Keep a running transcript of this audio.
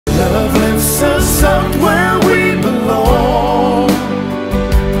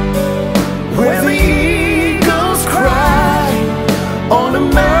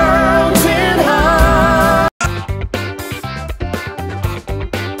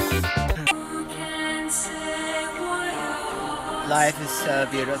Life is so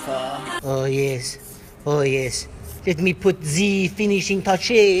beautiful. Oh yes, oh yes. Let me put the finishing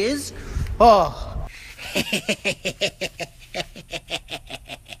touches. Oh.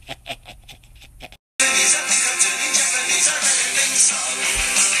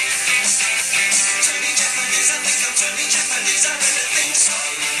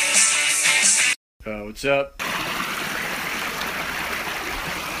 What's up?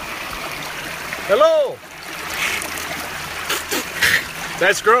 Hello.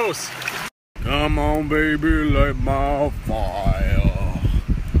 That's gross. Come on, baby, light my fire.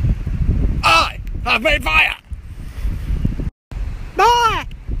 I've made fire. Boy,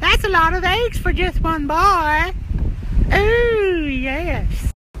 that's a lot of eggs for just one boy. Oh,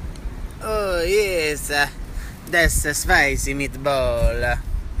 yes. Oh, yes. That's a spicy meatball.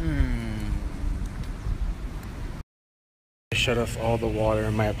 I shut off all the water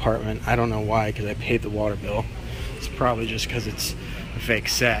in my apartment. I don't know why, because I paid the water bill. It's probably just because it's a fake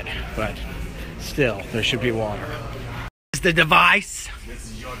set, but still, there should be water. Is the device? This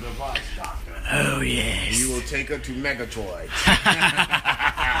is your device, Doctor. Oh, yes. You will take her to Megatroid.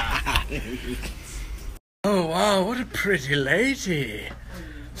 Oh, wow, what a pretty lady.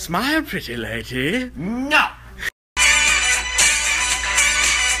 Smile, pretty lady. No!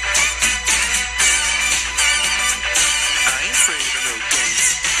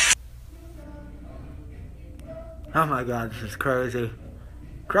 Oh my god, this is crazy.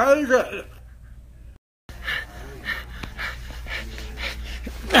 Crazy!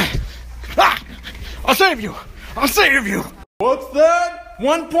 I'll save you! I'll save you! What's that?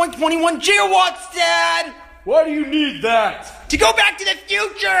 1.21 gigawatts, Dad! Why do you need that? To go back to the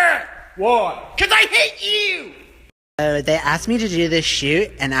future! Why? Cause I hate you! They asked me to do this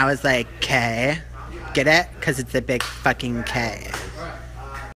shoot, and I was like, K. Get it? Cause it's a big fucking K.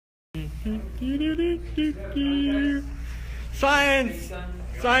 Science!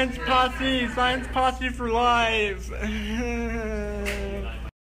 Science posse for life!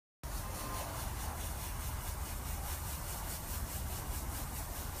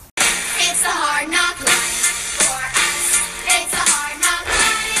 It's a hard knock life for us. It's a hard knock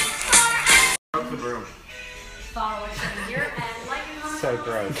life for us. Broke the broom. Follow us from here and like and comment. So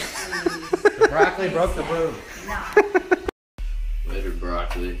gross. The broccoli broke the broom. Later,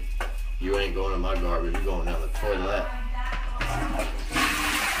 broccoli. You ain't going in my garbage, you're going down the toilet.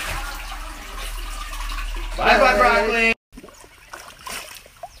 Bye-bye, broccoli.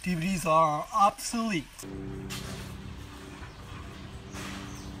 DVDs are obsolete.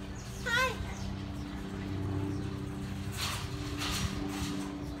 Hi.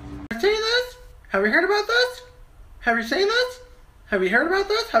 Seen this? Have you heard about this? Have you seen this? Have you heard about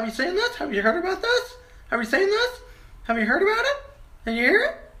this? Have you seen this? Have you heard about this? Have you seen this? Have you heard about it? Did you hear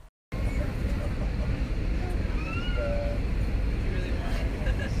it?